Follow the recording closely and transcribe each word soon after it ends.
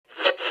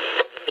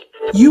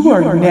You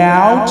are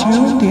now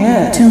tuned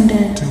in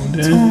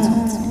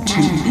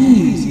to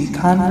Easy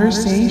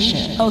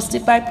Conversation.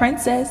 Hosted by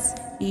Princess,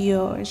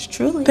 yours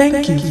truly.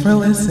 Thank you for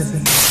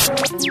listening.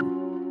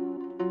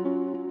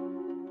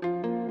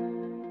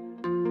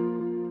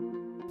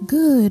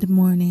 Good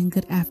morning,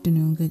 good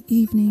afternoon, good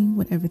evening,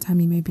 whatever time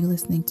you may be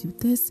listening to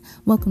this.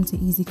 Welcome to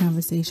Easy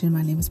Conversation.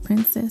 My name is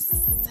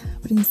Princess.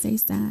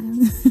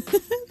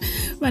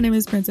 My name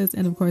is Princess,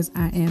 and of course,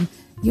 I am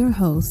your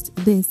host.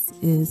 This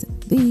is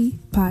the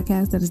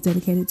podcast that is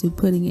dedicated to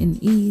putting in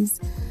ease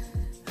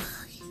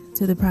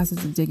to the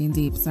process of digging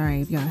deep.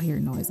 Sorry if y'all hear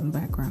noise in the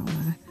background.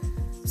 My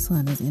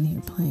son is in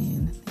here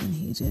playing, and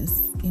he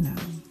just,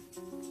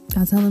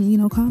 I tell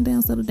him, calm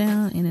down, settle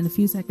down, and in a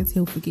few seconds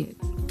he'll forget.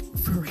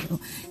 For real.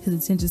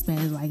 His attention span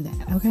is like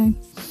that, okay?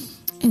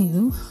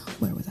 Anywho,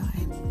 where was I?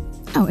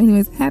 Oh,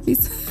 anyways, happy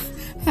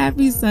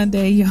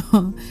Sunday,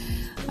 y'all.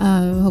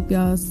 Hope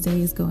y'all's day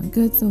is going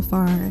good so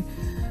far.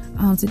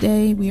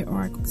 Today we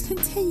are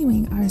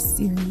continuing our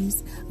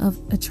series of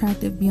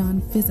Attractive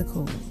Beyond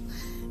Physical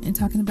and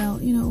talking about,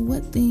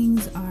 what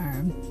things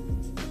are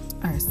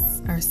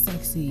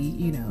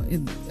sexy,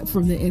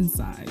 from the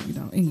inside,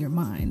 in your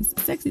minds.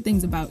 Sexy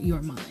things about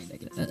your mind,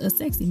 like a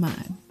sexy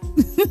mind.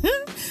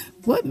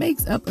 What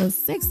makes up a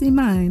sexy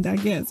mind, I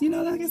guess.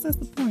 I guess that's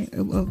the point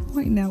of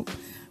pointing out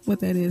what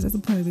that is. That's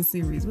the point of the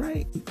series,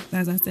 right?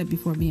 As I said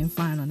before, being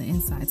fine on the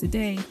inside.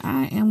 Today,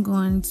 I am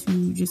going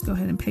to just go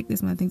ahead and pick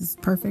this one. I think this is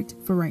perfect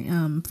for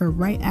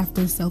right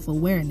after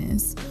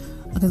self-awareness,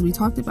 because we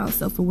talked about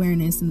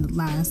self-awareness in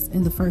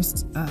the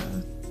first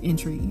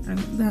entry.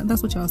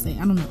 That's what y'all say.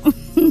 I don't know.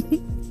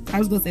 I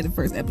was gonna say the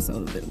first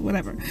episode of it,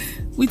 whatever.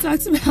 We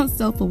talked about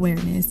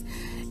self-awareness,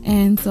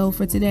 and so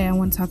for today I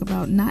want to talk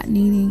about not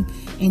needing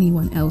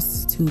anyone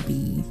else to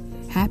be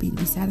happy, to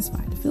be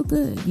satisfied, to feel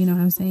good. You know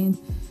what I'm saying?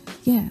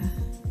 Yeah.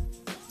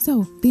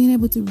 So being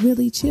able to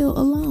really chill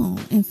alone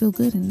and feel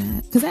good in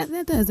that, because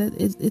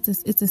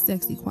it's a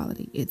sexy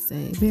quality. It's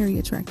a very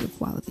attractive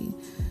quality.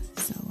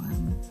 So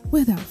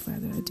without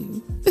further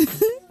ado,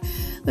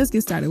 let's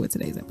get started with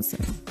today's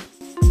episode.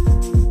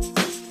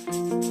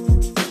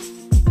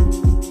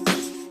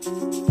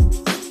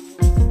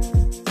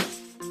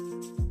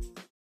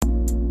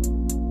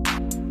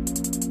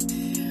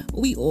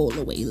 We all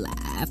the way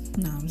live.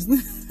 No, I'm just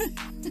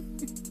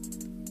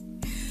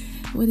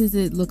what does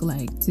it look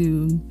like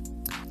to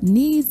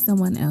need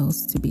someone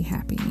else to be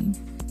happy?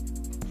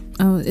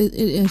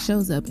 It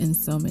shows up in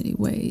so many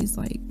ways,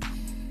 like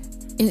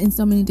in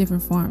so many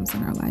different forms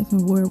in our life,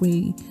 and where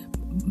we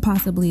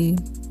possibly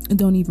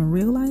don't even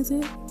realize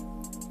it.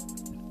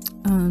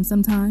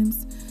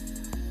 Sometimes.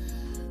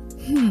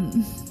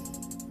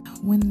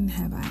 When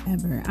have I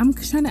ever? I'm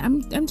just trying to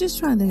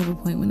think of a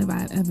point. When have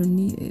I ever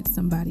needed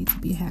somebody to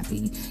be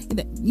happy?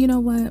 You know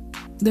what?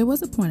 There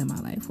was a point in my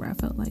life where I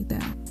felt like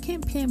that.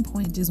 Can't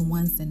pinpoint just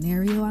one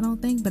scenario, I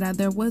don't think, but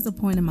there was a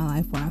point in my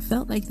life where I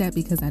felt like that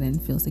because I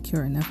didn't feel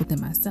secure enough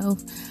within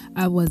myself.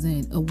 I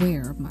wasn't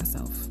aware of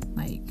myself,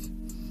 like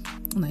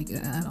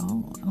at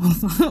all. I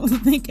don't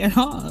think at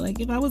all. Like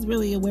if I was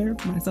really aware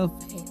of myself,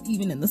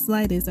 even in the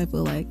slightest, I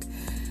feel like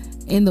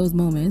in those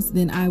moments,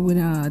 then I would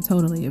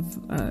totally have,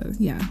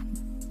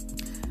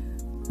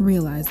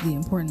 realized the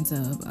importance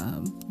of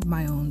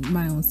my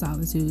own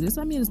solitude. As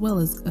well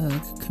as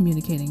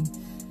communicating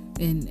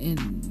in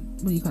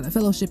what do you call it,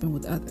 fellowshipping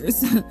with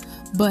others.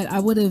 But I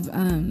would have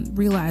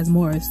realized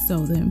more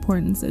so the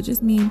importance of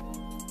just me,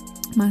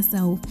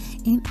 myself,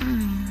 and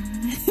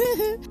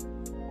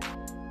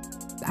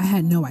I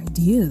had no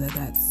idea that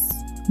that's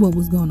what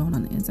was going on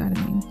the inside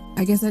of me.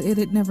 I guess it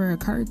had never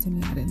occurred to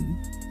me.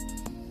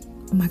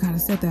 Oh my God, I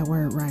said that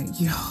word right.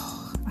 Yo,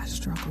 I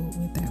struggled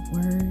with that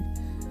word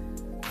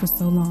for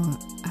so long.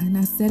 And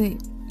I said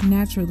it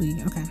naturally.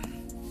 Okay.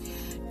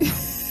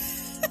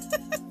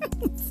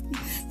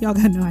 Y'all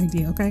got no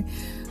idea, okay?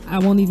 I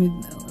won't.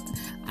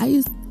 I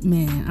used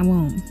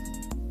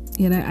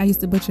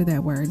to butcher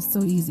that word. It's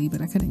so easy,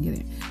 but I couldn't get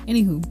it.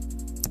 Anywho,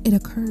 it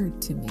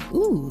occurred to me.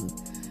 Ooh,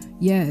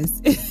 yes.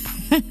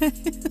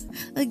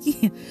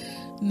 Again.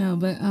 No,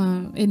 but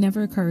it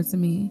never occurred to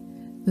me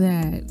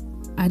that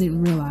I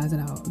didn't realize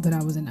that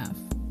I was enough.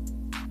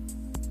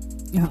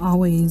 I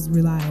always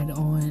relied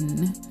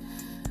on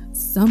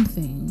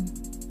something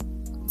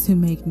to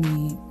make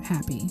me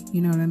happy.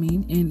 You know what I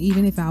mean? And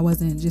even if I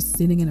wasn't just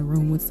sitting in a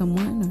room with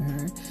someone,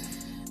 or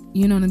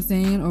you know what I'm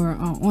saying, or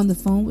on the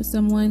phone with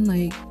someone,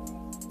 like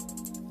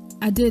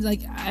I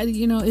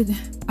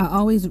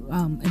always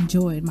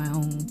enjoyed my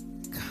own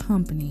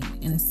company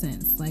in a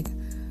sense. Like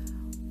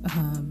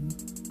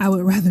I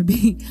would rather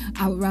be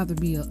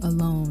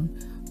alone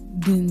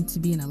than to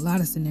be in a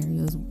lot of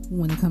scenarios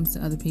when it comes to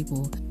other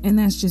people. And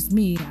that's just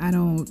me. I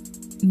don't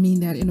mean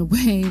that in a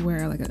way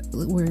where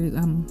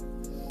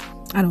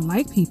I don't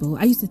like people.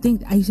 I used to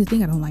think I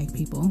don't like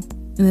people.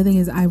 And the thing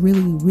is, I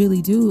really,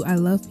 really do. I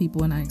love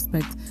people, and I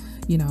expect,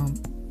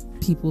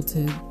 people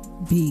to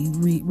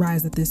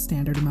rise at this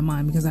standard in my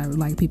mind because I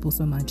like people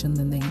so much, and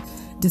then they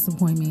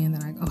disappoint me, and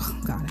then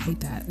oh God, I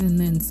hate that. And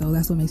then so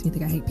that's what makes me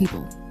think I hate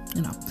people.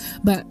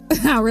 But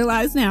I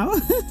realize now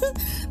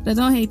that I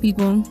don't hate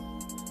people.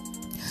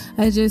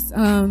 I just,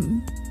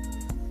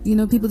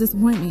 people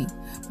disappoint me.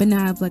 But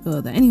now I've let go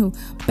of that. Anywho,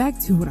 back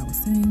to what I was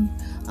saying.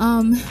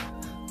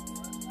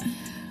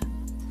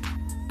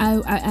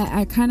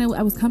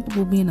 I was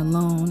comfortable being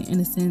alone in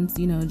a sense,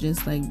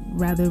 just like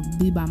rather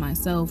be by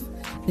myself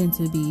than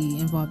to be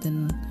involved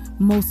in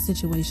most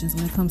situations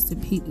when it comes to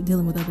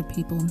dealing with other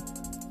people.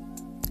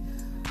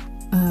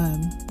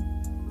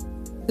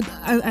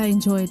 I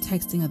enjoy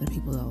texting other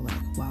people though, like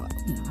while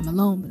I'm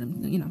alone, but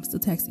I'm still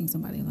texting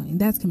somebody alone, and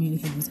that's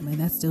communicating with somebody.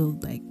 That's still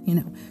like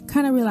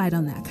kind of relied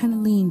on that, kind of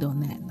leaned on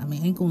that. I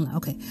mean, I ain't gonna lie.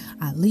 Okay,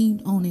 I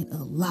leaned on it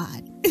a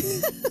lot.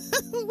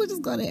 We'll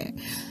just go there.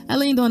 I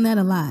leaned on that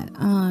a lot.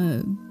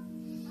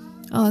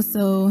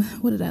 Also,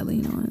 what did I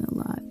lean on a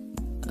lot?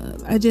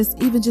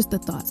 Even just the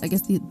thoughts. I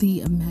guess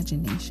the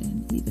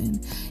imagination,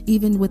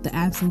 even with the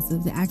absence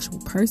of the actual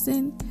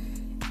person.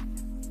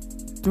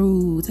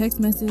 Through text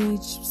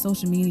message,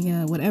 social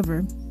media,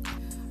 whatever,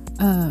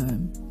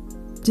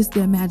 just the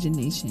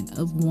imagination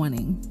of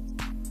wanting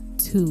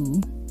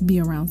to be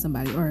around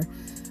somebody, or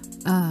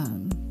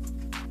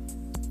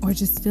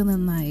just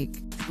feeling like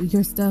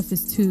your stuff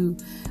is too,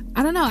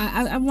 I don't know.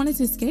 I wanted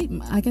to escape.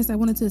 I guess I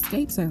wanted to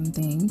escape certain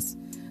things.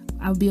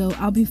 I'll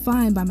be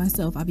fine by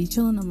myself. I'll be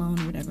chilling alone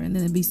or whatever, and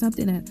then it'll be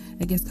something that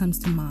I guess comes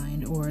to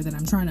mind or that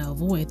I'm trying to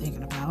avoid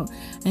thinking about,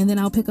 and then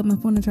I'll pick up my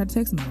phone and try to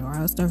text somebody, or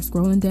I'll start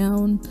scrolling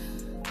down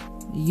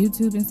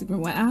YouTube, Instagram,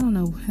 well, I don't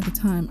know at the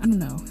time. I don't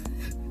know.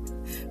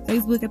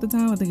 Facebook at the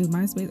time, I think it was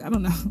MySpace. I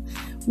don't know.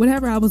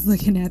 Whatever I was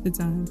looking at the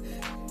time.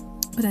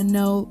 But I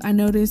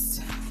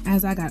noticed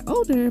as I got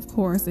older, of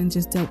course, and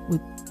just dealt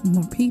with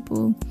more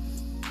people,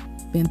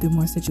 been through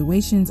more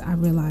situations, I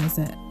realized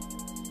that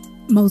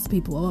most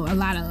people, a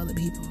lot of other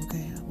people,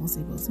 okay, I won't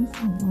say most,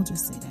 I won't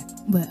just say that,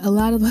 but a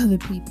lot of other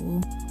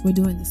people were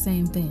doing the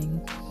same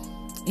thing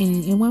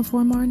in one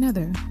form or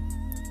another,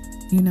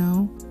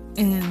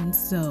 and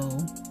so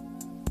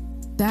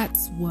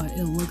that's what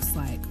it looks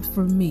like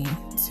for me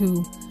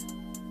to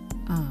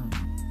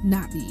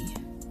not be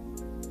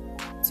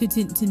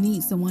to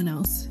need someone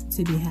else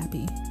to be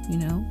happy.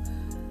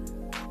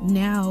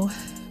 Now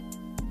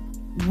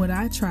what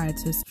I try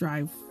to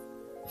strive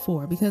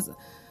for, because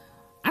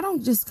I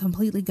don't just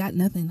completely got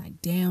nothing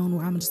like down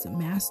where I'm just a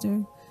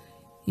master.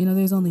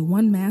 There's only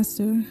one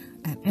master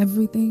at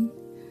everything,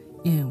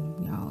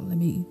 and y'all, let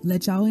me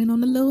let y'all in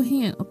on a little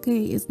hint.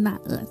 Okay, it's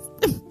not us.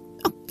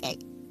 Okay.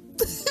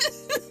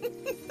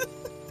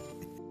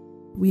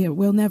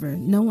 We'll never,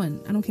 no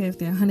one, I don't care if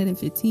they're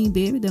 115,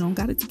 baby, they don't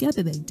got it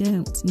together. They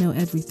don't know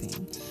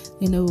everything.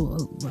 They know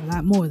a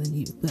lot more than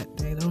you, but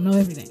they don't know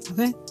everything,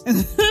 okay?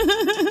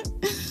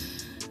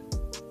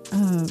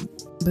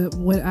 But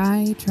what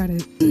I try to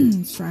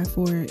strive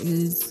for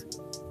is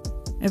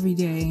every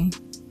day,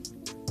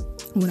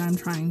 what I'm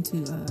trying to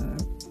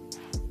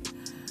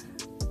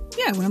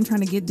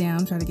get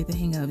down, try to get the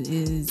hang of,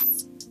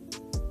 is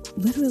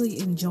literally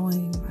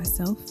enjoying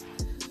myself,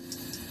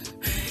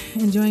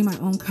 enjoying my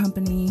own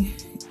company,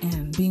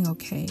 and being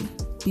okay,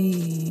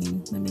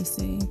 being, let me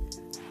say,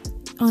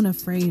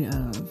 unafraid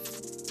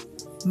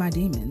of my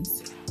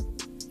demons.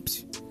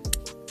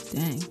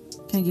 Dang,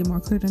 can't get more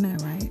clear than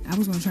that, right? I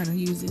was gonna try to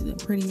use it to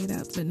pretty it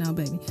up, but no,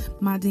 baby,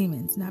 my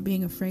demons, not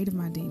being afraid of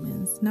my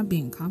demons, not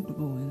being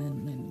comfortable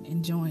and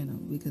enjoying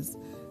them, because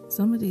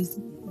some of these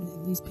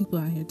people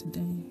out here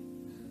today,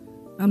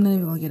 I'm not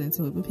even gonna get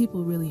into it, but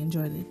people really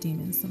enjoy their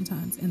demons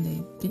sometimes, and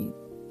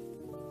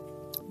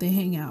they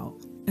hang out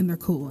and they're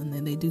cool, and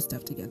then they do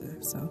stuff together.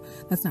 So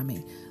that's not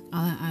me.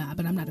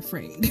 But I'm not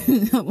afraid.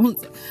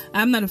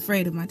 I'm not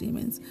afraid of my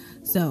demons.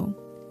 So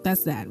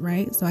that's that,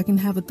 right? So I can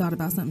have a thought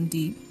about something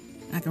deep.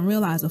 I can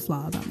realize a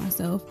flaw about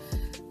myself.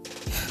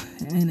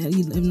 And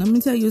let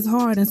me tell you, it's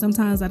hard, and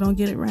sometimes I don't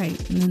get it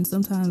right, and then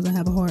sometimes I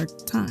have a hard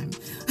time.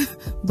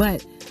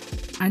 But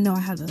I know I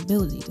have the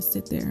ability to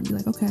sit there and be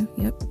like, okay,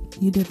 yep,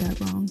 you did that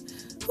wrong.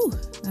 Whew,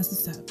 that's the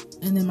step.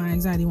 And then my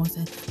anxiety wants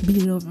to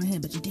beat it over my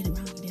head, but you did it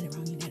wrong, you did it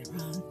wrong, you did it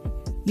wrong.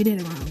 You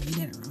did it wrong, you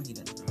did it wrong, you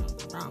did it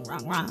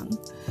wrong.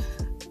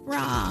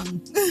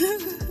 Wrong.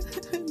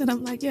 And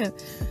I'm like, yeah,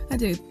 I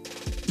did.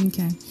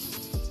 Okay.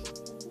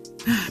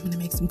 I'm going to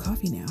make some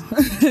coffee now.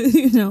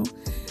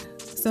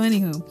 So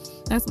anywho,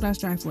 that's what I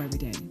strive for every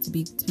day, to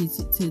be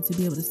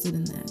able to sit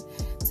in that,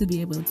 to be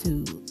able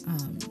to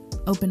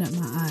open up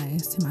my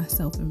eyes to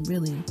myself and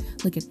really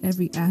look at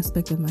every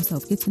aspect of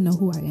myself, get to know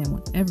who I am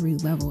on every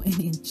level, and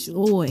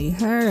enjoy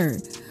her.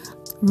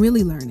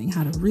 Really learning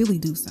how to really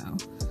do so.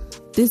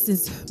 This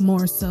is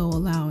more so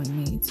allowing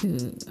me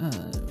to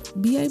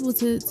be able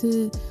to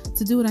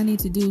do what I need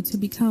to do to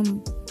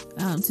become,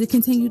 to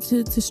continue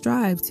to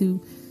strive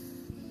to,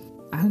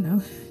 I don't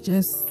know,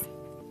 just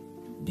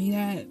be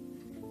that,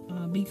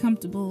 be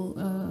comfortable,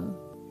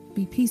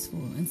 be peaceful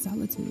in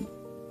solitude.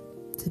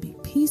 To be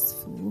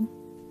peaceful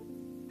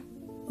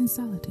in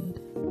solitude.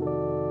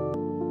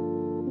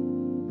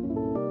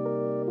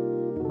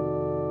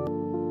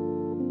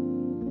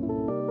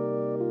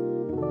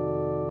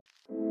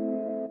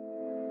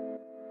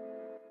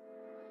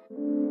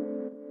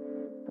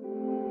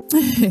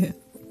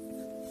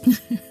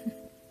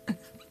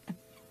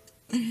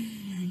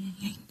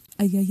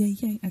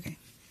 Okay.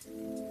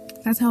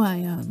 That's how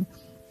I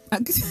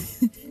okay.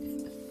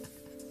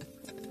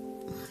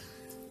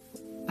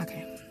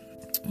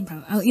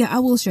 Yeah, I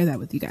will share that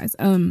with you guys.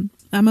 I'm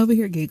over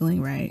here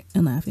giggling, right,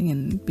 and laughing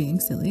and being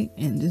silly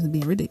and just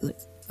being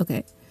ridiculous.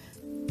 Okay.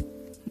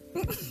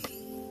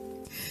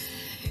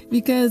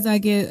 Because I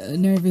get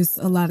nervous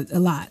a lot.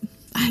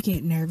 I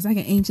get nervous. I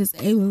get anxious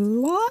a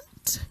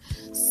lot.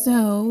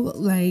 So,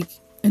 like,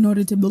 in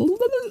order to,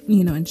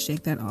 and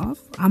shake that off,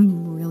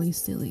 I'm really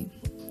silly.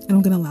 And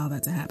I'm going to allow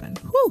that to happen.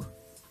 Whew.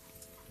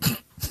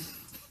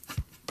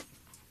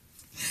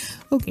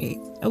 Okay.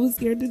 I was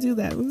scared to do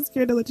that. I was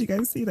scared to let you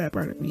guys see that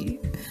part of me.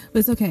 But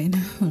it's okay.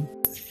 No.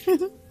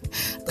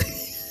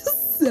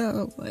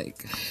 So,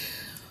 like,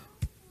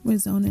 we're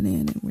zoning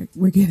in and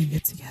we're getting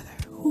it together.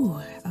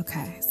 Whew.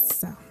 Okay.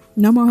 So,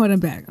 no more holding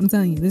back. I'm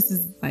telling you, this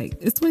is like,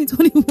 it's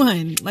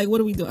 2021. Like, what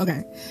are we doing?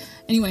 Okay.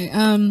 Anyway,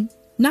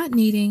 not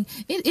needing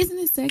it. Isn't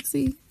it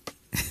sexy?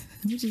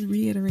 Let me just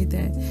reiterate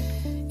that.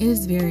 It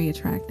is very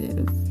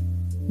attractive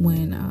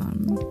when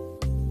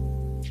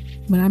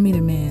I meet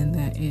a man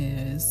that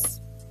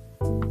is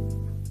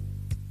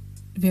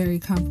very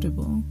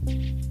comfortable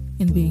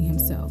in being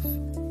himself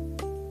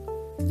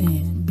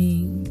and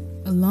being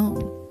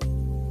alone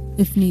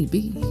if need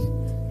be.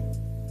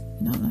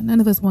 No, none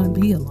of us want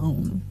to be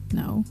alone.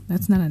 No,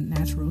 that's not a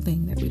natural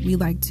thing. That we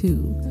like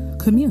to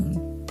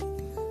commune.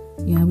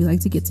 Yeah, we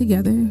like to get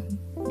together.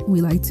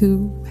 We like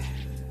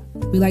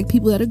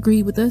people that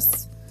agree with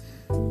us.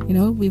 You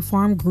know, we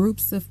form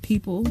groups of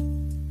people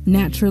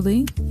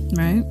naturally,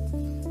 right?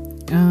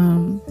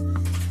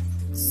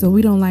 So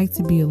we don't like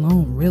to be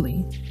alone,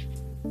 really.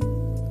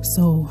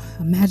 So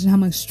imagine how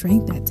much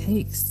strength that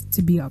takes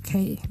to be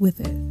okay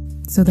with it.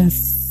 So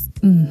that's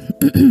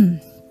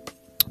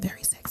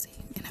very sexy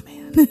in a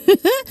man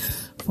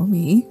for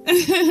me.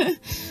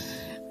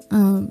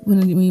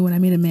 When I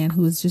meet a man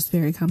who is just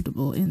very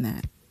comfortable in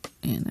that,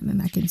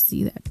 and I can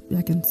see that,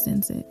 I can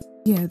sense it.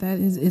 Yeah, that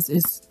is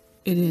it's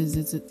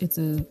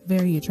a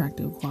very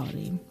attractive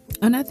quality,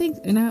 and I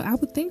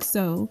would think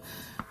so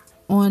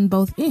on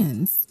both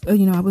ends.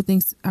 I would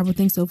think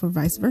so for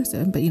vice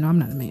versa. But I'm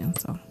not a man,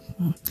 so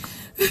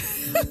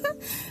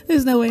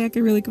there's no way I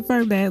can really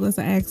confirm that unless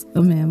I ask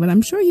a man. But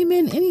I'm sure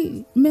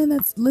any men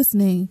that's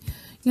listening,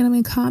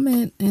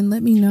 comment and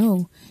let me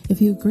know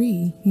if you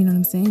agree. You know what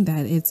I'm saying?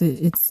 That it's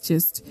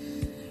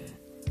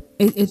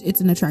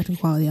an attractive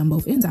quality on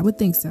both ends. I would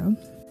think so.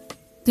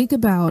 Think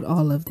about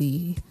all of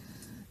the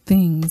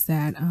things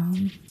that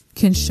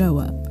can show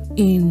up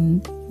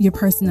in your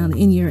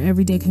personality, in your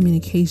everyday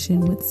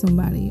communication with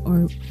somebody,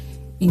 or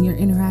in your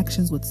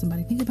interactions with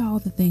somebody. Think about all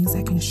the things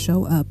that can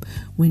show up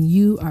when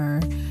you are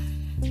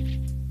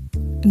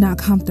not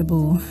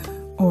comfortable,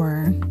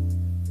 or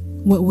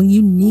when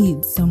you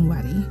need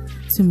somebody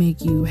to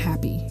make you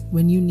happy.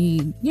 When you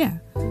need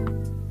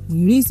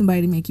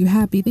somebody to make you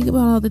happy. Think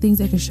about all the things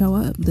that can show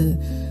up.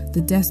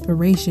 The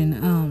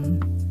desperation,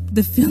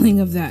 the feeling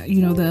of that,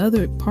 the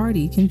other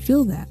party can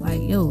feel that,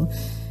 like, yo,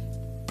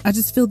 I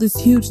just feel this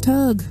huge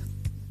tug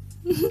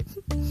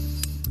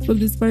from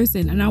this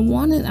person, and I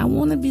want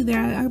to be there.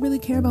 I really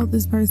care about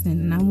this person,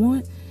 and I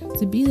want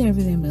to be there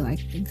for them. But like,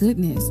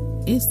 goodness,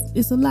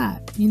 it's a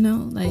lot,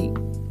 like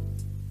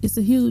it's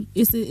a huge,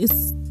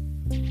 it's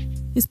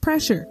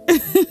pressure.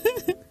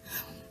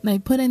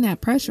 Like, putting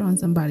that pressure on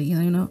somebody,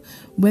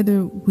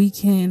 whether we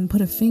can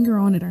put a finger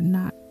on it or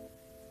not.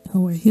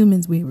 We're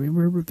humans.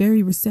 We're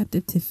very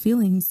receptive to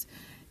feelings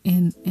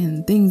and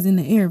things in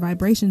the air,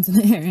 vibrations in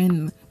the air,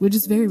 and we're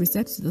just very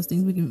receptive to those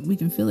things. We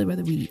can feel it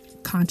whether we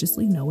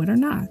consciously know it or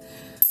not.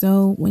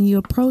 So when you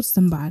approach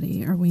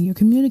somebody, or when you're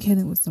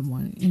communicating with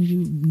someone, and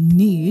you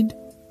need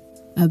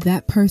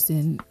that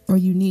person, or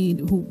you need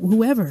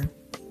whoever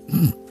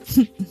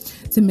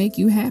to make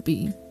you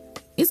happy,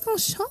 it's gonna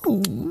show.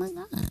 Oh my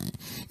God,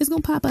 it's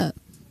gonna pop up.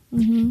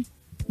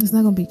 It's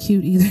not gonna be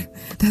cute either.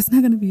 That's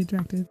not gonna be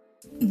attractive.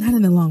 Not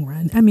in the long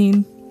run. I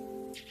mean,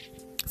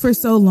 for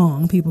so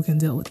long, people can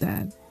deal with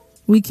that.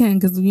 We can,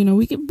 because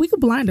we can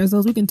blind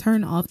ourselves. We can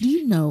turn off. Do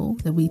you know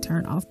that we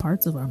turn off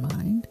parts of our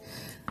mind?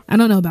 I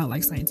don't know about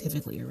like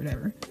scientifically or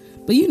whatever,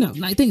 but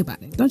like, think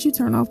about it. Don't you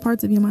turn off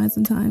parts of your mind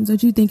sometimes?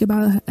 Don't you think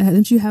about?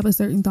 Don't you have a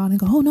certain thought and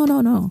go, oh no,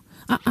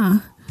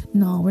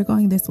 no, we're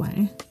going this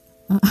way.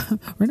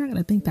 We're not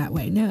gonna think that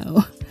way.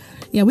 No.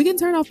 Yeah, we can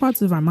turn off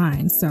parts of our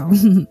mind. So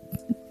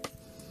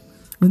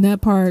when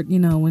that part,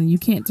 when you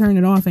can't turn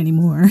it off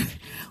anymore,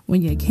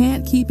 when you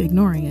can't keep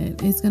ignoring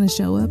it, it's going to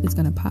show up, it's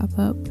going to pop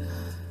up,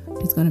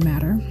 it's going to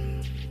matter.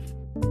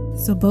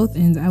 So both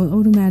ends, I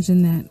would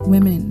imagine that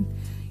women,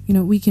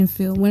 we can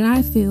feel, when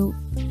I feel,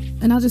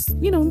 and I'll just,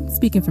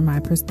 speaking from my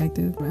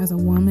perspective as a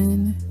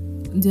woman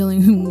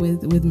dealing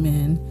with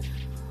men,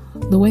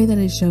 the way that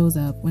it shows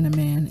up when a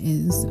man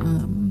is,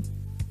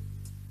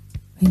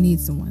 he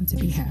needs someone to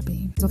be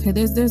happy. Okay,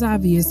 there's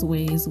obvious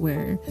ways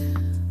where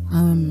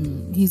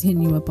he's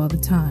hitting you up all the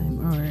time,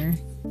 or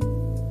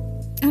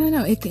I don't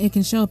know, it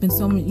can show up in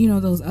so many,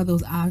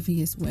 those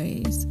obvious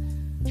ways.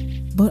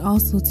 but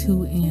also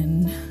too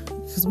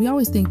because we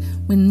always think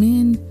when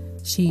men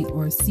cheat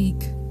or seek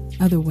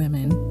other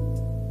women,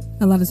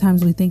 a lot of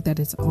times we think that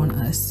it's on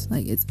us,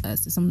 like it's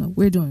us, it's something that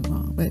we're doing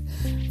wrong, but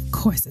of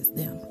course it's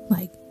them.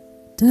 Like,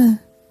 duh.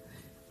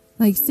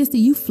 Like, sister,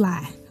 you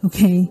fly,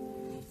 okay?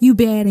 You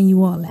bad and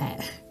you all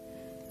that,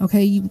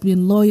 okay? You've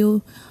been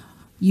loyal,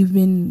 you've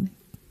been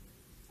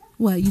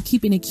you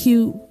keeping it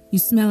cute, you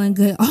smelling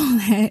good, all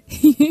that.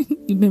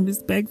 You've been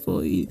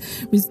respectful, you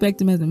respect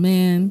him as a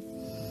man.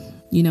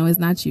 You know, it's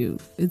not you,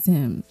 it's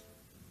him.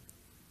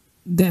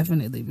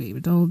 Definitely,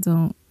 baby. Don't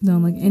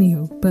like,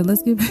 anywho. But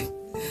let's get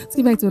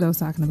back to what I was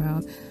talking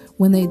about.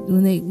 When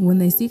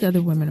they seek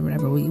other women or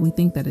whatever, we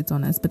think that it's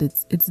on us, but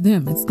it's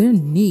them. It's their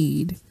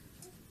need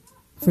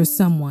for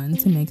someone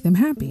to make them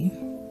happy.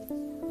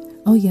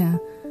 Oh yeah.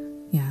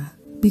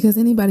 Because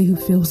anybody who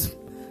feels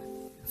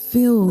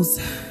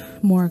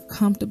more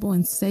comfortable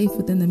and safe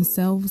within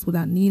themselves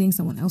without needing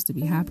someone else to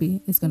be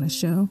happy, it's gonna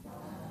show.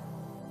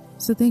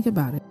 So think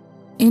about it.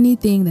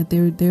 Anything that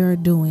they're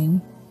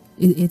doing,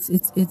 it's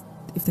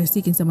if they're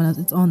seeking someone else,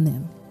 it's on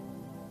them.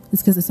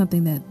 It's because it's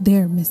something that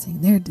they're missing,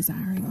 they're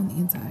desiring on the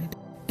inside.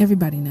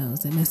 Everybody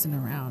knows that messing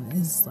around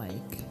is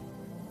like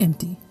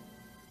empty.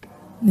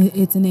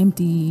 It's an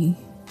empty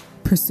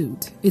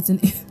pursuit. It's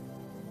an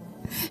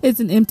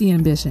empty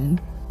ambition.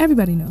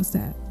 Everybody knows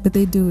that, but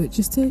they do it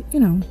just to,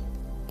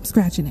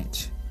 scratch an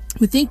itch.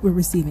 We think we're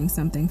receiving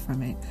something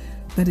from it,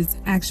 but it's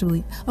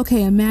actually,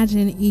 okay,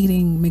 imagine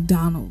eating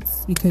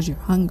McDonald's because you're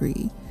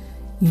hungry,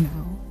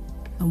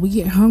 and we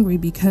get hungry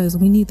because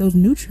we need those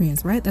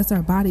nutrients, right? That's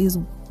our body's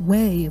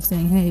way of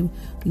saying, hey,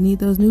 we need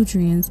those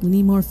nutrients, we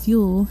need more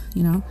fuel,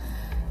 and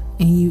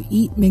you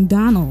eat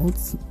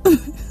McDonald's,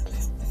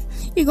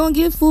 you're gonna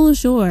get full,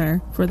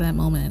 sure, for that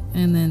moment,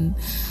 and then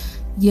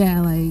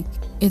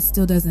it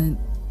still doesn't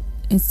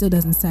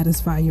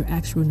satisfy your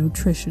actual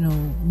nutritional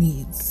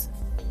needs.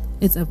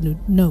 It's of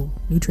no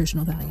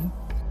nutritional value,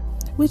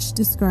 which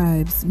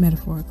describes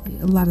metaphorically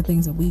a lot of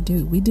things that we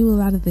do. We do a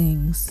lot of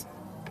things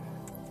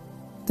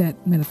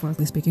that,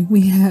 metaphorically speaking,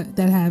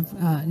 that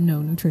have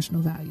no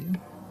nutritional value,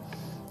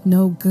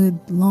 no good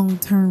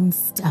long-term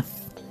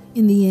stuff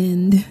in the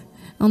end,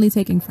 only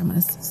taking from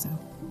us. So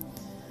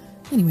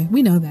anyway,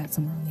 we know that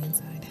somewhere on the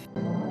inside.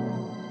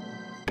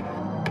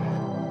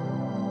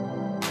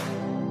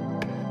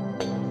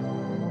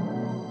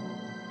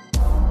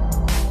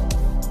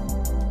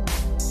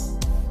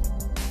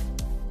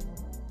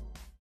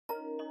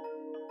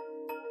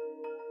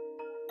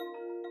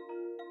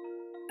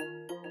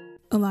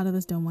 A lot of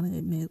us don't want to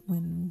admit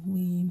when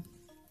we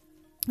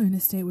are in a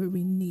state where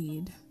we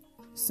need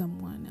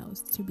someone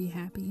else to be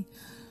happy.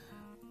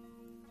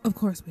 Of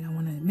course, we don't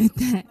want to admit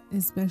that,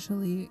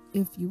 especially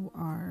if you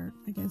are,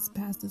 I guess,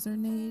 past a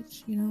certain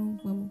age,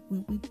 when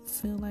we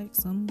feel like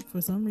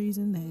for some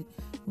reason that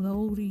the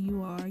older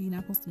you are, you're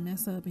not supposed to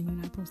mess up and you're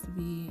not supposed to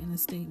be in a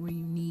state where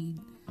you need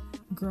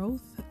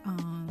growth.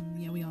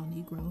 We all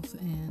need growth.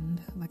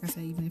 And like I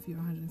said, even if you're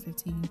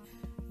 115,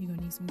 you're going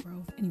to need some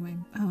growth. Anyway,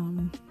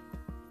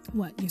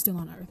 you're still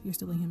on Earth. You're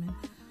still a human.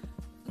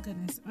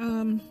 Goodness.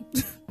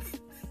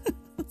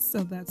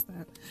 So that's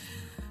that.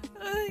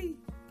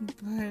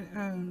 But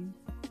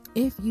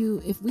if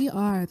we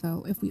are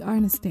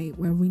in a state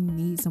where we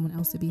need someone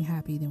else to be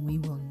happy, then we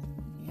will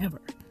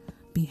never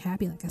be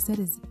happy. Like I said,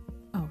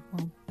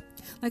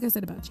 like I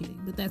said about cheating,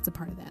 but that's a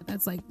part of that.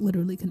 That's like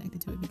literally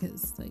connected to it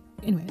because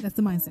anyway, that's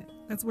the mindset.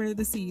 That's where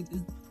the seed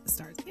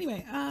starts.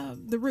 Anyway,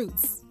 the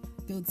roots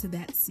go to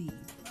that seed.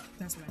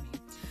 That's what I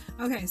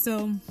mean. Okay,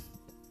 so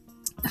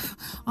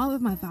all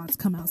of my thoughts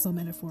come out so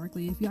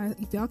metaphorically.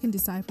 If y'all can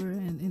decipher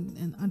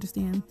and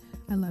understand,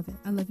 I love it.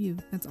 I love you.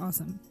 That's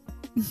awesome.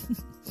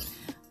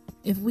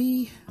 If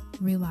we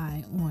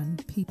rely on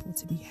people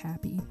to be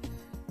happy,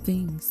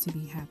 things to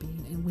be happy,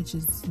 and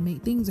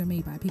things are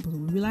made by people.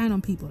 We're relying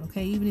on people,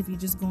 okay? Even if you're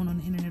just going on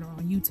the internet or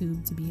on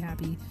YouTube to be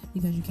happy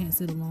because you can't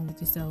sit alone with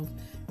yourself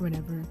or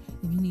whatever.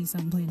 If you need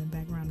something playing in the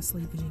background to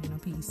sleep because you get no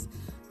peace,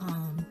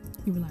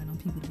 you're relying on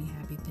people to be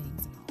happy,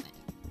 things and all that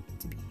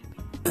to be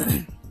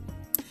happy.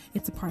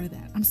 It's a part of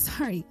that. I'm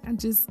sorry. I'm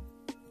just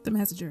the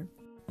messenger.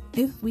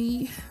 If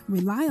we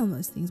rely on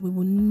those things, we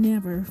will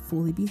never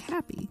fully be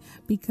happy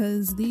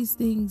because these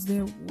things,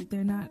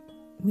 they're not,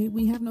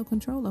 we have no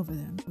control over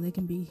them. They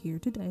can be here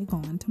today,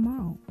 gone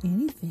tomorrow.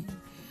 Anything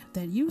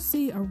that you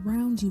see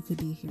around you could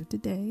be here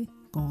today,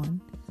 gone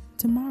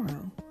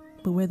tomorrow.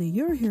 But whether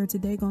you're here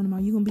today, gone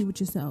tomorrow, you're going to be with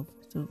yourself.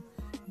 So you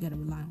got to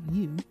rely on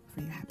you for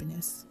your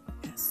happiness.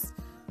 Yes.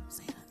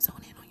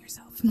 Zone in on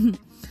yourself.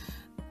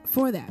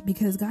 For that,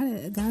 because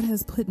God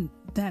has put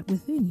that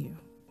within you.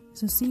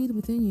 So seed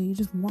within you, you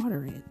just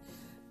water it.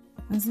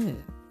 That's it.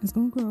 It's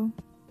gonna grow.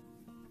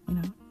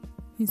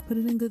 He's put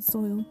it in good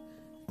soil.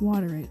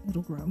 Water it,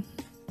 it'll grow.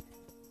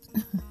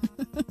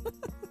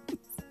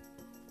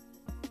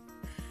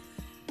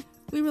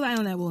 We rely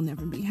on that, we'll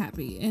never be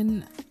happy.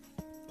 And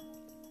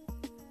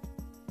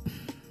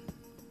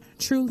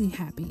truly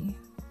happy,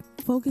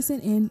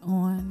 focusing in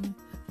on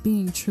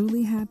being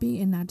truly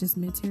happy and not just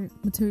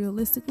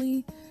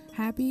materialistically,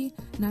 happy,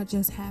 not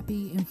just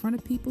happy in front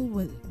of people,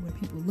 where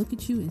people look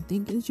at you and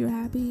think that you're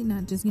happy,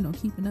 not just,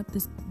 keeping up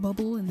this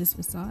bubble and this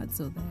facade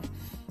so that,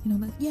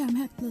 like, yeah, I'm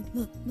happy.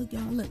 Look,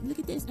 y'all, look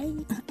at this. Hey,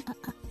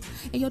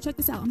 hey, yo, check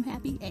this out. I'm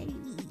happy. Hey,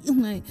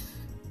 like,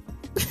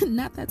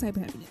 not that type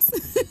of happiness.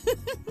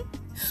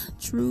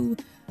 True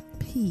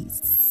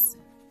peace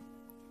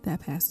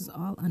that passes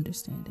all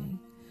understanding.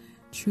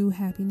 True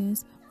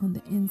happiness on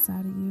the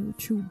inside of you.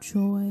 True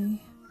joy,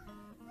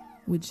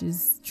 which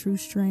is true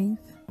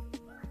strength.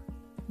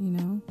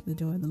 The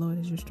joy of the Lord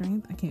is your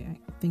strength. I can't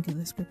think of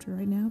the scripture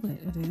right now, but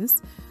it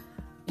is.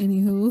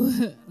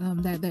 Anywho,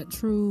 that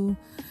true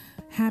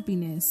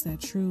happiness,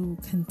 that true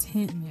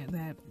contentment,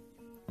 that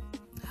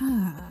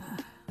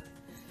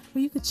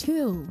where you could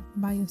chill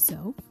by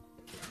yourself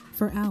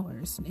for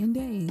hours and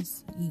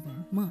days,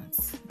 even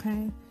months,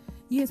 okay?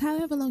 Yes,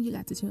 however long you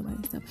got to chill by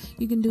yourself,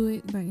 you can do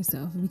it by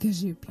yourself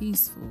because you're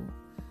peaceful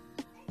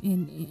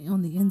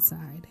on the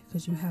inside,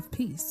 because you have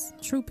peace,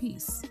 true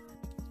peace.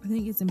 I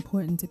think it's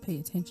important to pay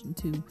attention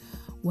to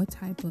what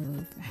type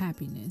of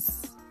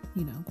happiness,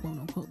 quote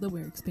unquote, that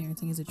we're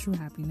experiencing. Is it true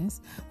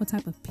happiness? What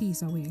type of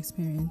peace are we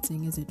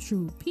experiencing? Is it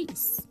true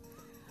peace?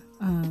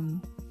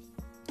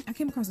 I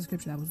came across a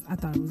scripture I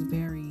thought it was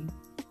very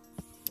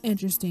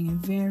interesting and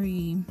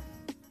very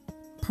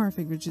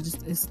perfect, which is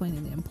just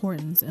explaining the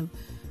importance of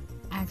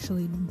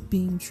actually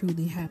being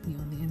truly happy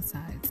on the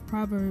inside. It's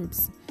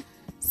Proverbs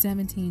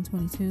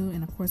 17:22,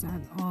 and of course I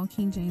have all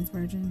King James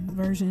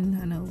version.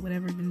 I know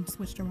whatever been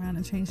switched around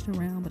and changed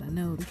around, but I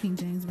know the King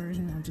James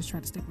version. I'll just try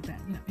to stick with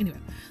that. Anyway,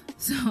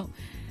 so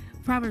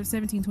Proverbs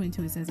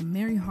 17:22, it says, "A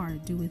merry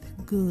heart doeth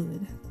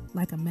good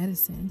like a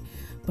medicine,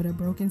 but a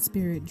broken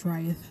spirit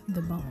drieth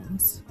the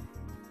bones."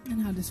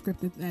 And how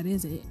descriptive that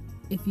is. It,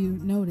 if you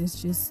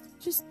notice, just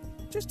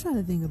try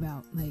to think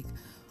about, like,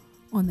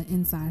 on the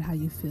inside how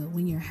you feel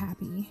when you're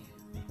happy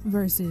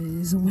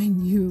versus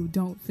when you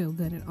don't feel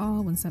good at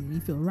all, when something you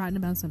feel rotten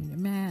about, something you're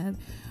mad,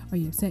 or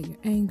you're upset, you're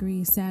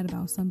angry, sad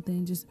about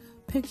something. Just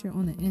picture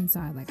on the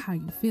inside, like, how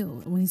you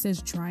feel. When he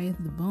says drieth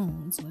the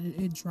bones, when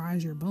it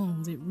dries your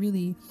bones, it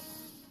really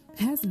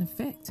has an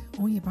effect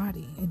on your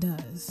body. It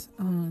does.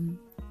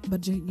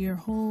 But your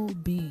whole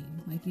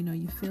being, like,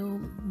 you feel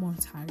more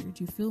tired,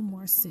 you feel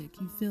more sick,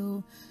 you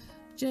feel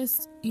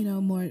just,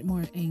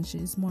 more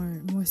anxious,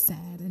 more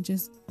sad, and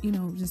just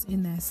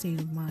in that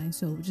state of mind.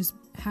 So just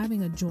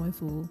having a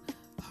joyful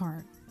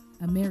heart,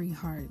 a merry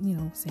heart,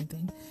 same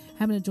thing.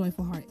 Having a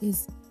joyful heart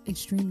is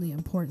extremely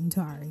important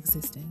to our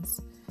existence.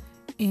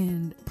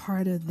 And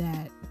part of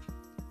that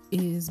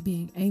is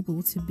being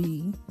able to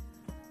be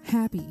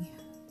happy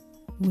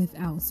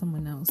without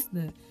someone else,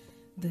 the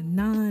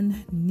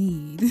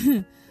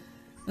non-need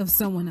of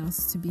someone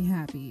else to be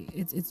happy.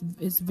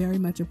 It's very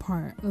much a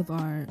part of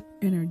our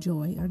inner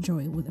joy, our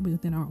joy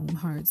within our own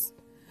hearts,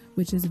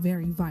 which is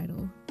very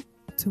vital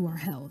to our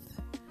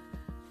health,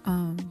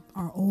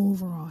 our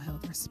overall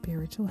health, our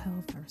spiritual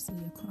health, our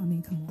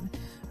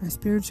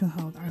spiritual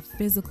health, our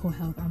physical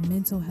health, our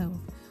mental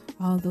health,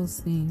 all those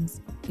things.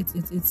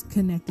 It's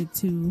connected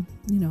to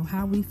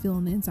how we feel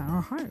on the inside,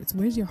 our hearts.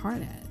 Where's your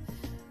heart at?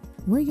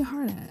 Where your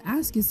heart at?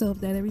 Ask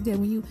yourself that every day.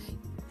 When you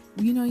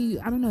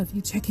I don't know if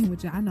you check in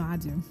with I know I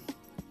do.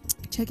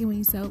 Check in with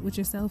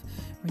yourself,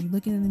 or you're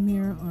looking in the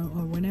mirror,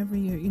 or whenever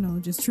you're,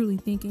 just truly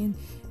thinking,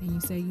 and you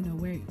say,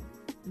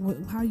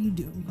 how you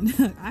doing?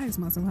 I ask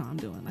myself how I'm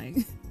doing,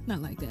 like,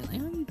 not like that,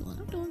 like, how you doing?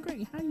 I'm doing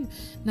great. How you?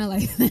 Not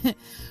like that,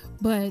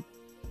 but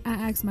I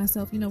ask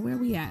myself, where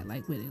we at,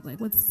 like, with it, like,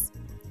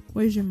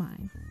 where's your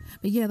mind?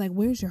 But yeah, like,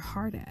 where's your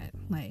heart at?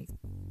 Like,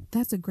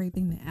 that's a great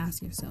thing to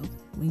ask yourself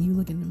when you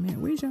look in the mirror.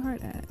 Where's your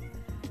heart at?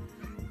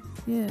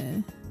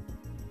 Yeah.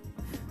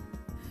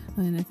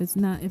 And if it's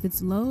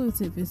low,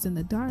 if it's in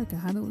the dark,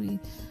 how do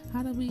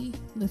we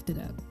lift it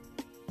up?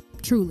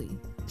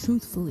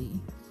 Truthfully,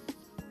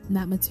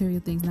 not material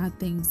things, not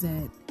things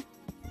that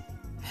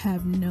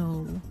have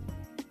no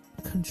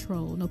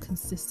control, no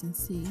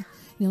consistency.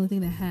 The only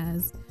thing that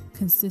has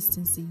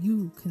consistency,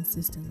 you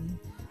consistently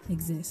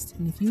exist.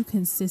 And if you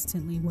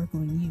consistently work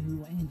on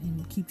you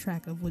and keep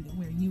track of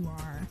where you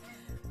are,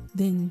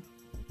 then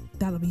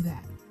that'll be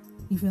that.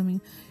 You feel me?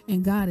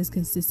 And God is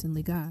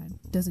consistently God.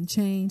 Doesn't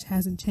change,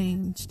 hasn't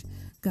changed.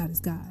 God is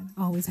God.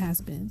 Always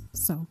has been.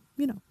 So,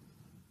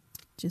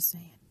 just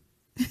saying.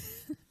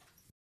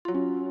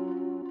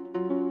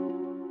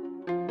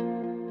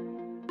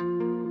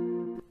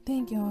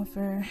 Thank y'all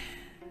for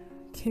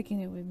kicking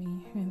it with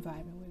me and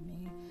vibing with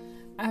me.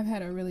 I've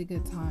had a really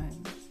good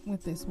time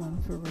with this one,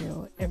 for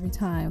real. Every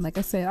time. Like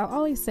I said, I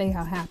always say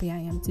how happy I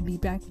am to be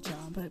back with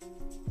y'all, but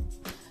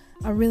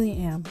I really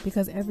am,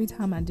 because every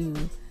time I do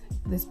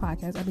this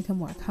podcast, I become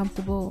more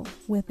comfortable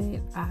with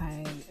it.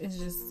 It's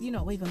just,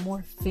 even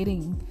more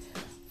fitting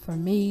for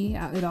me.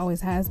 It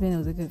always has been. It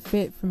was a good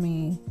fit for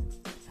me.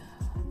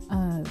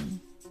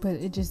 But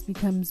it just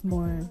becomes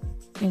more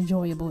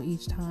enjoyable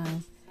each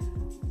time.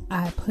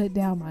 I put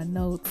down my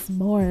notes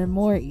more and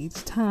more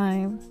each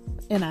time,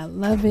 and I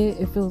love it.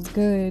 It feels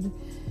good.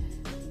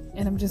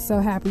 And I'm just so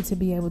happy to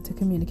be able to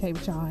communicate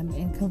with y'all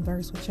and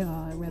converse with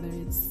y'all, whether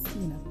it's,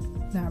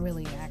 not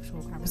really an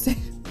actual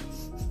conversation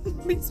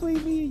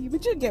between me and you,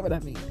 but you get what I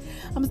mean.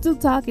 I'm still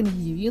talking to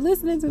you. You're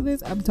listening to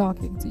this, I'm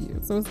talking to you.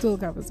 So it's still a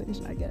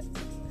conversation, I guess.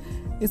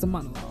 It's a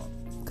monologue,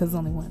 because it's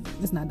only one.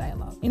 It's not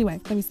dialogue. Anyway,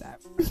 let me stop.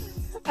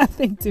 I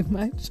think too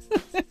much.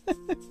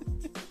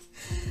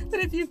 But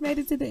if you've made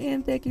it to the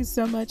end, thank you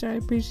so much. I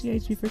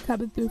appreciate you for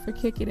coming through, for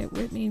kicking it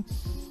with me.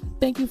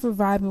 Thank you for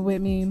vibing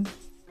with me.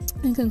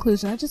 In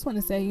conclusion, I just want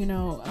to say,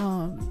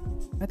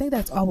 I think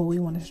that's all what we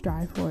want to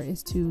strive for,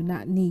 is to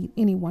not need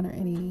anyone or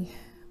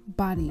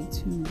anybody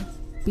to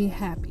be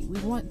happy. We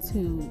want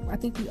to, I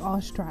think we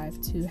all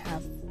strive to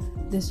have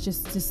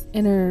this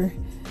inner,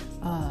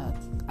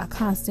 a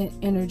constant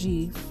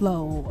energy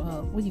flow,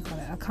 what do you call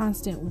it? A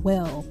constant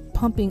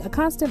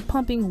constant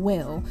pumping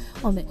well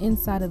on the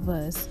inside of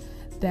us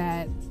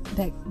that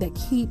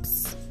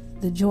keeps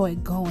the joy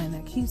going,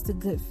 that keeps the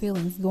good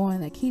feelings going,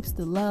 that keeps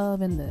the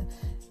love and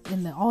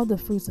all the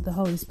fruits of the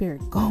Holy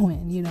Spirit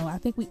going. I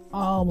think we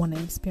all want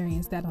to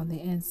experience that on the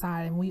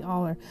inside, and we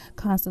all are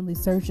constantly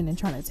searching and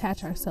trying to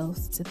attach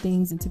ourselves to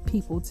things and to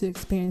people to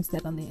experience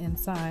that on the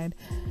inside.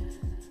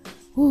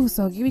 Ooh,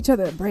 so give each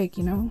other a break,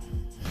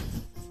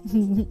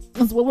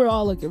 That's what we're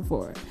all looking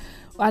for.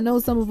 I know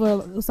some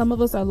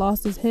of us are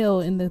lost as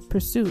hell in the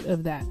pursuit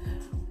of that,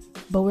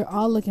 but we're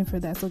all looking for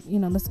that. So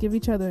let's give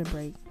each other a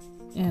break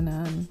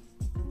and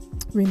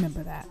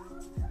remember that.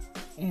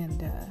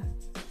 And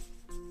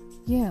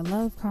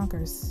love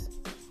conquers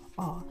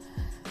all.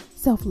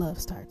 Self-love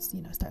starts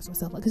with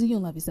self-love, because if you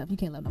don't love yourself, you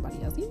can't love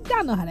nobody else.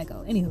 Y'all know how that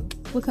goes.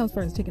 Anywho, what comes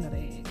first, chicken or the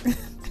egg?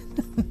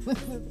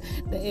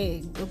 The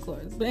egg, of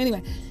course. But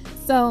anyway,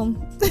 so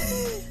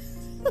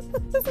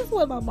this is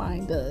what my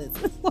mind does.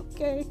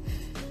 Okay,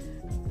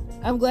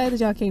 I'm glad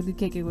that y'all came to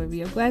kick it with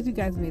me. I'm glad you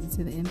guys made it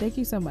to the end. Thank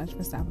you so much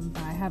for stopping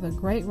by. Have a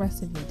great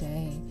rest of your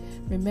day.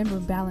 Remember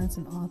balance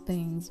in all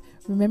things.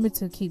 Remember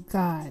to keep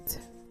God,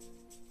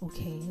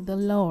 the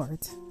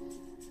Lord,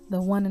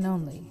 the one and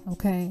only,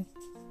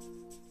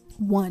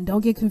 one.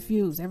 Don't get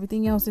confused.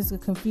 Everything else is a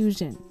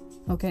confusion.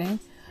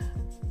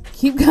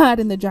 Keep God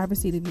in the driver's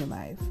seat of your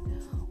life,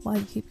 while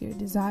you keep your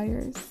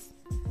desires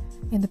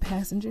in the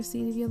passenger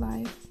seat of your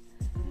life.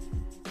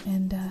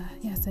 And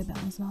say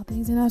balance in all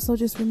things. And also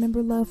just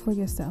remember love for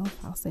yourself.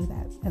 I'll say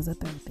that as a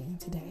third thing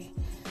today.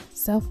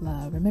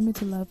 Self-love. Remember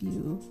to love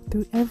you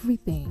through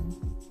everything.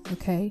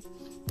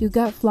 You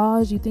got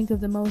flaws. You think of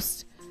the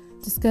most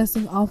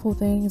disgusting, awful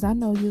things. I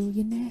know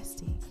you're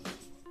nasty.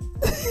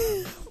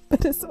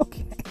 But it's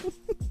okay.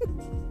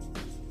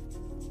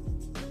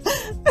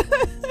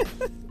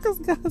 Because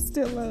God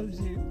still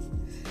loves you.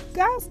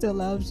 God still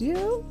loves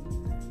you.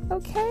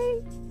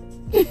 Okay?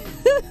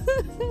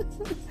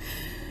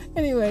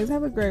 Anyways,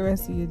 have a great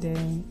rest of your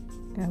day.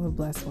 Have a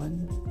blessed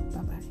one.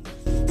 Bye-bye.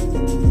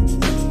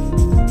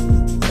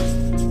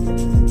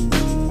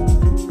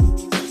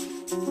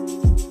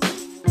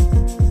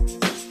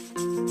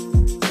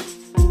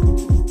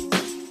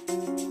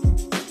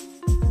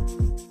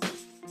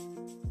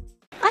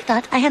 I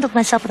thought I handled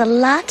myself with a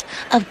lot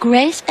of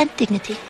grace and dignity.